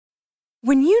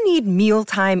When you need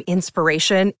mealtime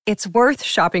inspiration, it's worth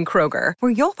shopping Kroger,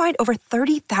 where you'll find over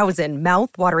 30,000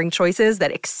 mouth-watering choices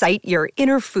that excite your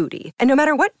inner foodie. And no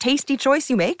matter what tasty choice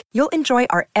you make, you'll enjoy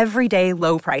our everyday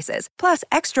low prices, plus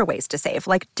extra ways to save,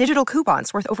 like digital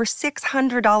coupons worth over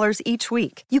 $600 each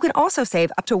week. You can also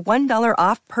save up to $1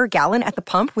 off per gallon at the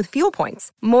pump with fuel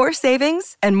points. More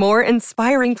savings and more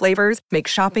inspiring flavors make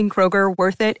shopping Kroger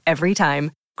worth it every time.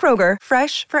 Kroger,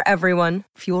 fresh for everyone.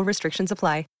 Fuel restrictions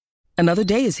apply. Another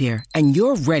day is here, and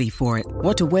you're ready for it.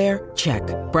 What to wear? Check.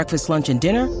 Breakfast, lunch, and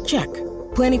dinner? Check.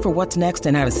 Planning for what's next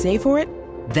and how to save for it?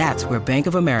 That's where Bank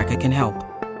of America can help.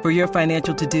 For your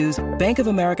financial to-dos, Bank of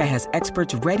America has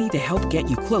experts ready to help get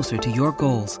you closer to your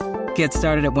goals. Get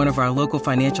started at one of our local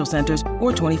financial centers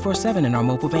or 24/7 in our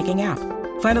mobile banking app.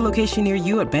 Find a location near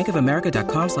you at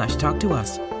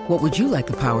bankofamerica.com/talktous. What would you like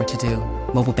the power to do?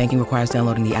 Mobile banking requires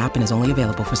downloading the app and is only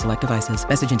available for select devices.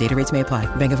 Message and data rates may apply.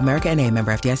 Bank of America N.A.,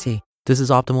 member FDIC. This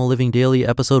is Optimal Living Daily,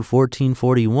 episode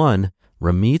 1441,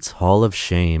 Ramit's Hall of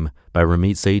Shame by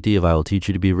Ramit Sethi of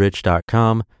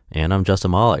IWillTeachYouToBeRich.com, and I'm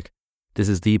Justin Malik. This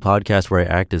is the podcast where I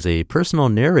act as a personal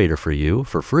narrator for you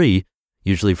for free,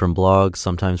 usually from blogs,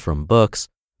 sometimes from books,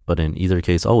 but in either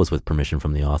case, always with permission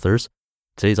from the authors.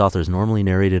 Today's author is normally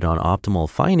narrated on Optimal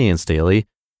Finance Daily,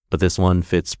 but this one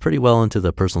fits pretty well into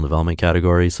the personal development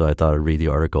category, so I thought I'd read the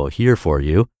article here for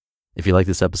you. If you like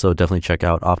this episode, definitely check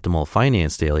out Optimal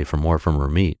Finance Daily for more from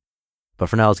Ramit. But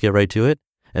for now, let's get right to it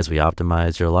as we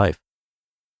optimize your life.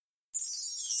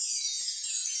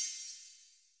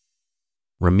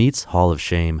 Ramit's Hall of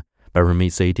Shame by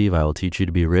Ramit Sethi of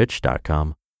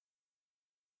IWillTeachYouToBeRich.com.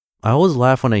 I always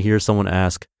laugh when I hear someone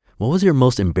ask, "What was your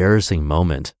most embarrassing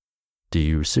moment?" Do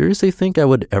you seriously think I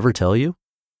would ever tell you?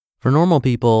 For normal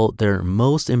people, their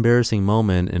most embarrassing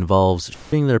moment involves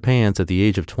shitting their pants at the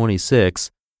age of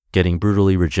 26, getting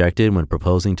brutally rejected when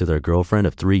proposing to their girlfriend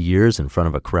of 3 years in front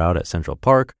of a crowd at Central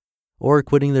Park, or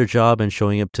quitting their job and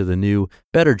showing up to the new,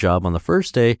 better job on the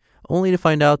first day, only to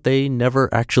find out they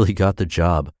never actually got the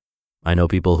job. I know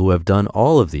people who have done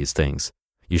all of these things.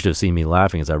 You should have seen me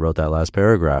laughing as I wrote that last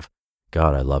paragraph.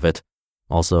 God, I love it.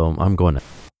 Also, I'm going to...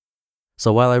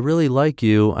 So while I really like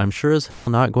you, I'm sure as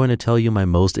hell not going to tell you my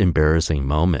most embarrassing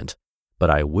moment. But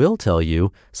I will tell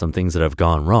you some things that have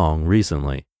gone wrong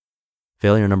recently.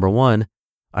 Failure number 1,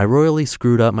 I royally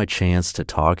screwed up my chance to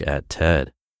talk at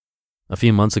TED. A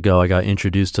few months ago, I got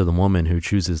introduced to the woman who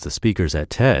chooses the speakers at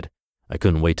TED. I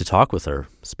couldn't wait to talk with her.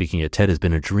 Speaking at TED has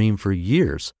been a dream for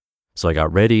years. So I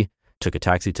got ready, took a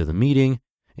taxi to the meeting,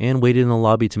 and waited in the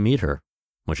lobby to meet her.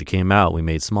 When she came out, we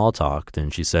made small talk.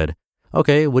 Then she said,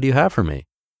 "Okay, what do you have for me?"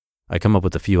 I come up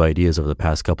with a few ideas over the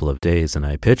past couple of days, and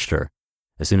I pitched her.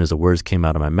 As soon as the words came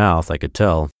out of my mouth, I could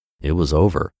tell it was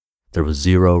over. There was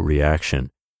zero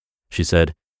reaction. She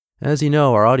said, "As you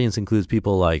know, our audience includes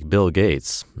people like Bill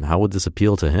Gates. How would this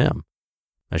appeal to him?"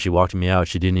 As she walked me out,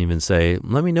 she didn't even say,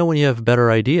 "Let me know when you have a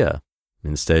better idea."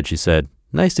 Instead, she said,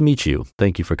 "Nice to meet you.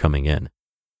 Thank you for coming in."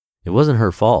 It wasn't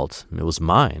her fault. It was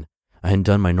mine. I hadn't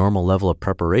done my normal level of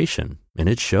preparation, and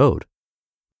it showed.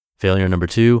 Failure number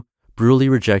 2, brutally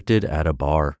rejected at a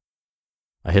bar.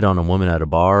 I hit on a woman at a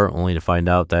bar only to find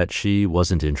out that she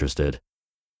wasn't interested.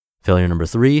 Failure number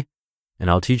 3, an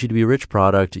I'll Teach You to Be Rich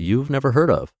product you've never heard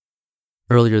of.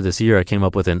 Earlier this year, I came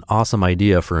up with an awesome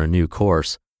idea for a new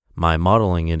course. My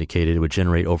modeling indicated it would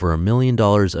generate over $1 million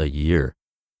a year.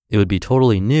 It would be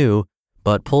totally new,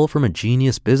 but pull from a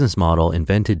genius business model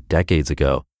invented decades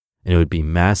ago, and it would be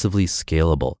massively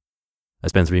scalable. I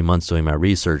spent 3 months doing my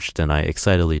research, then I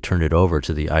excitedly turned it over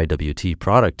to the IWT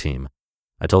product team.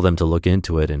 I told them to look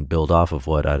into it and build off of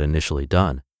what I'd initially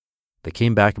done. They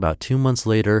came back about 2 months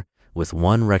later with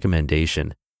one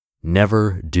recommendation: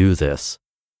 never do this.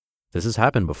 This has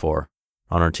happened before.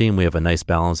 On our team, we have a nice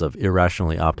balance of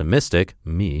irrationally optimistic,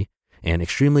 me, and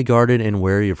extremely guarded and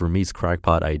wary of Ramit's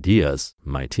crackpot ideas,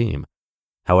 my team.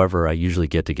 However, I usually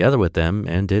get together with them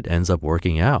and it ends up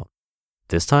working out.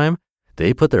 This time,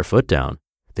 they put their foot down.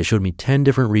 They showed me 10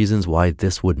 different reasons why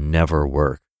this would never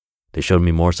work. They showed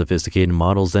me more sophisticated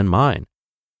models than mine.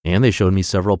 And they showed me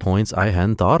several points I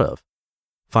hadn't thought of.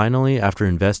 Finally, after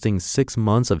investing 6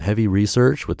 months of heavy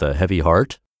research with a heavy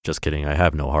heart, just kidding, I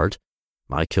have no heart,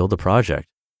 I killed the project.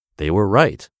 They were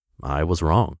right. I was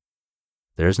wrong.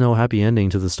 There's no happy ending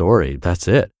to the story. That's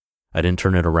it. I didn't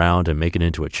turn it around and make it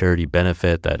into a charity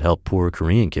benefit that helped poor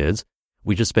Korean kids.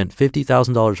 We just spent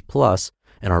 $50,000 plus,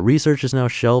 and our research is now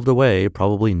shelved away,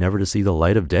 probably never to see the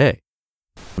light of day.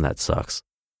 And that sucks.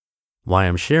 Why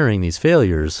I'm sharing these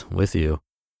failures with you.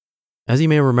 As you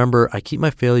may remember, I keep my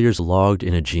failures logged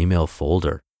in a Gmail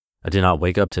folder. I did not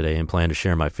wake up today and plan to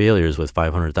share my failures with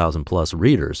 500,000 plus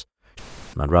readers.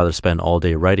 I'd rather spend all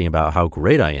day writing about how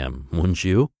great I am, wouldn't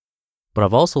you? But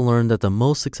I've also learned that the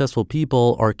most successful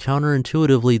people are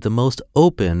counterintuitively the most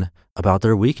open about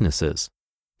their weaknesses.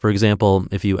 For example,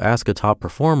 if you ask a top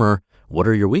performer, what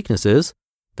are your weaknesses?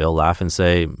 They'll laugh and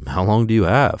say, how long do you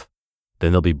have?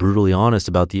 Then they'll be brutally honest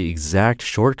about the exact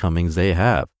shortcomings they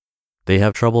have. They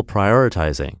have trouble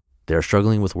prioritizing. They're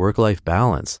struggling with work-life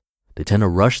balance. They tend to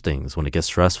rush things when it gets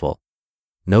stressful.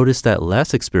 Notice that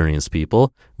less experienced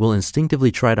people will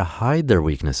instinctively try to hide their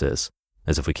weaknesses,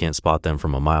 as if we can't spot them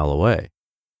from a mile away.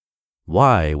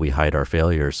 Why we hide our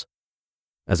failures.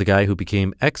 As a guy who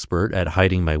became expert at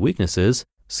hiding my weaknesses,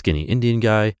 skinny Indian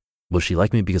guy, will she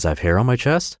like me because I have hair on my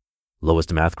chest?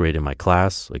 Lowest math grade in my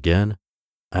class, again.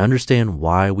 I understand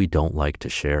why we don't like to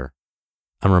share.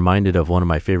 I'm reminded of one of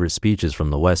my favorite speeches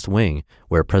from The West Wing,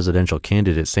 where presidential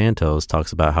candidate Santos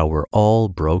talks about how we're all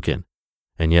broken.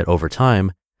 And yet over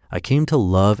time, I came to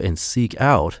love and seek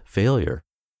out failure.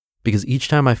 Because each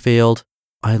time I failed,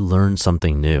 I learned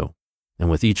something new. And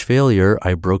with each failure,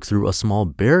 I broke through a small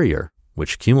barrier,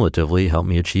 which cumulatively helped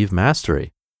me achieve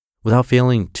mastery. Without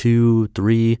failing 2,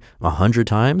 3, 100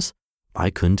 times, I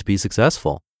couldn't be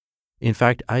successful. In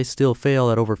fact, I still fail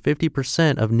at over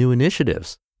 50% of new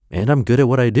initiatives, and I'm good at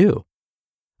what I do.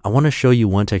 I want to show you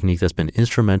one technique that's been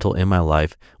instrumental in my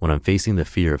life when I'm facing the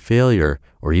fear of failure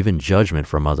or even judgment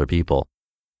from other people.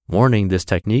 Warning, this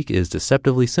technique is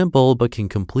deceptively simple but can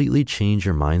completely change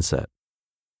your mindset.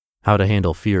 How to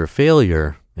handle fear of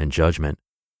failure and judgment.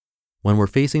 When we're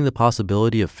facing the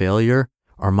possibility of failure,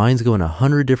 our minds go in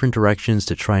 100 different directions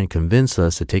to try and convince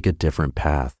us to take a different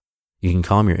path. You can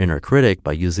calm your inner critic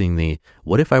by using the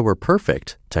 "what if I were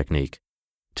perfect" technique.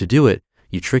 To do it,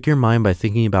 you trick your mind by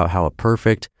thinking about how a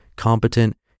perfect,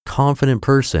 competent, confident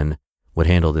person would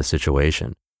handle this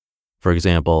situation. For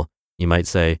example, you might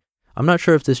say, I'm not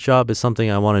sure if this job is something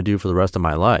I want to do for the rest of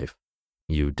my life.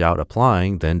 You doubt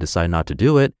applying, then decide not to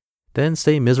do it, then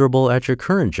stay miserable at your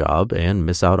current job and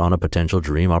miss out on a potential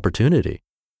dream opportunity.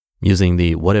 Using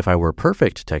the "what if I were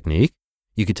perfect" technique,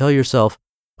 you could tell yourself,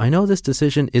 I know this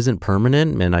decision isn't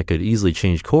permanent and I could easily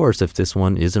change course if this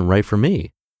one isn't right for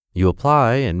me. You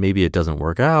apply and maybe it doesn't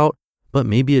work out, but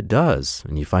maybe it does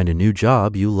and you find a new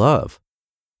job you love.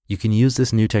 You can use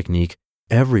this new technique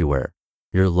everywhere.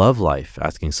 Your love life,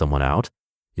 asking someone out,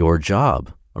 your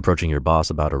job, approaching your boss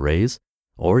about a raise,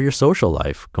 or your social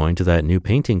life, going to that new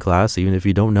painting class even if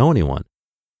you don't know anyone.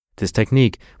 This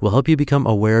technique will help you become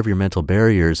aware of your mental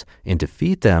barriers and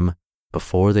defeat them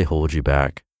before they hold you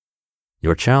back.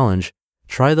 Your challenge,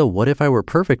 try the "what if I were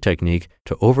perfect" technique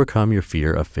to overcome your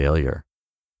fear of failure.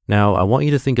 Now, I want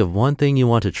you to think of one thing you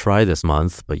want to try this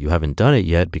month, but you haven't done it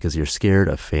yet because you're scared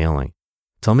of failing.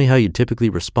 Tell me how you typically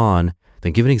respond,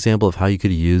 then give an example of how you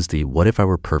could use the "what if I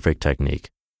were perfect" technique.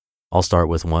 I'll start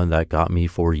with one that got me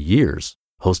for years,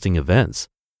 hosting events.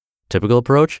 Typical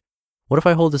approach? What if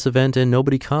I hold this event and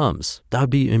nobody comes? That would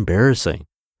be embarrassing.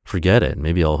 Forget it.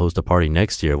 Maybe I'll host a party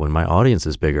next year when my audience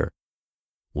is bigger.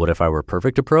 What if I were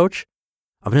perfect approach?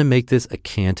 I'm going to make this a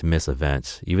can't miss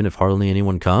event. Even if hardly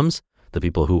anyone comes, the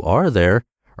people who are there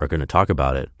are going to talk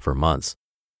about it for months.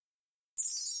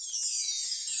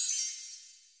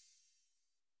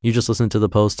 You just listened to the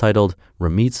post titled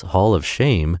Ramit's Hall of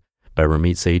Shame by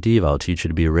Ramit Sethi of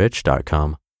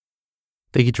I'llTeachYouToBeRich.com.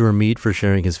 Thank you to Ramit for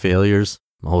sharing his failures.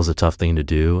 Always a tough thing to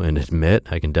do and admit.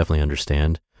 I can definitely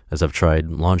understand, as I've tried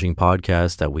launching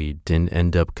podcasts that we didn't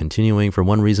end up continuing for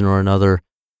one reason or another.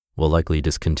 We'll likely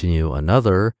discontinue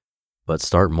another, but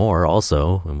start more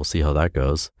also, and we'll see how that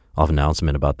goes. I'll have an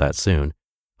announcement about that soon.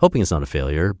 Hoping it's not a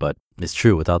failure, but it's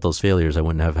true. Without those failures, I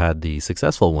wouldn't have had the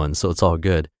successful ones, so it's all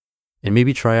good. And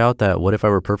maybe try out that "what if I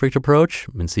were perfect" approach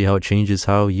and see how it changes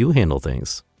how you handle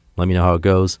things. Let me know how it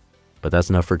goes. But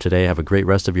that's enough for today. Have a great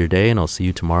rest of your day, and I'll see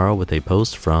you tomorrow with a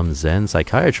post from Zen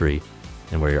Psychiatry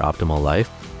and where your optimal life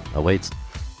awaits.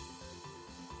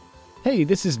 Hey,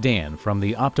 this is Dan from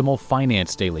the Optimal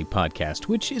Finance Daily podcast,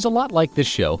 which is a lot like this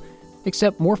show,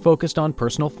 except more focused on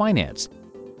personal finance.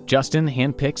 Justin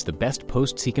handpicks the best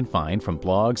posts he can find from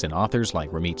blogs and authors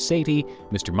like Ramit Sethi,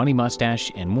 Mr. Money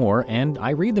Mustache, and more, and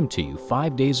I read them to you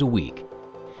 5 days a week.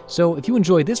 So if you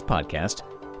enjoy this podcast,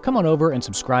 come on over and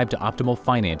subscribe to Optimal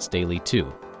Finance Daily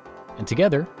too. And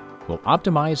together, we'll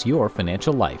optimize your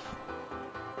financial life.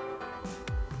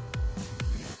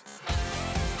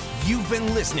 You've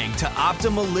been listening to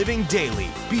Optimal Living Daily.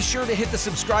 Be sure to hit the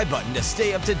subscribe button to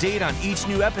stay up to date on each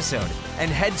new episode and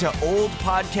head to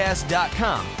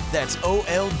oldpodcast.com. That's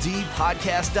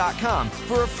OLDpodcast.com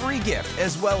for a free gift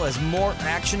as well as more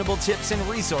actionable tips and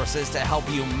resources to help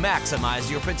you maximize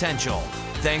your potential.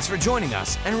 Thanks for joining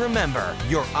us, and remember,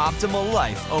 your optimal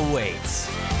life awaits.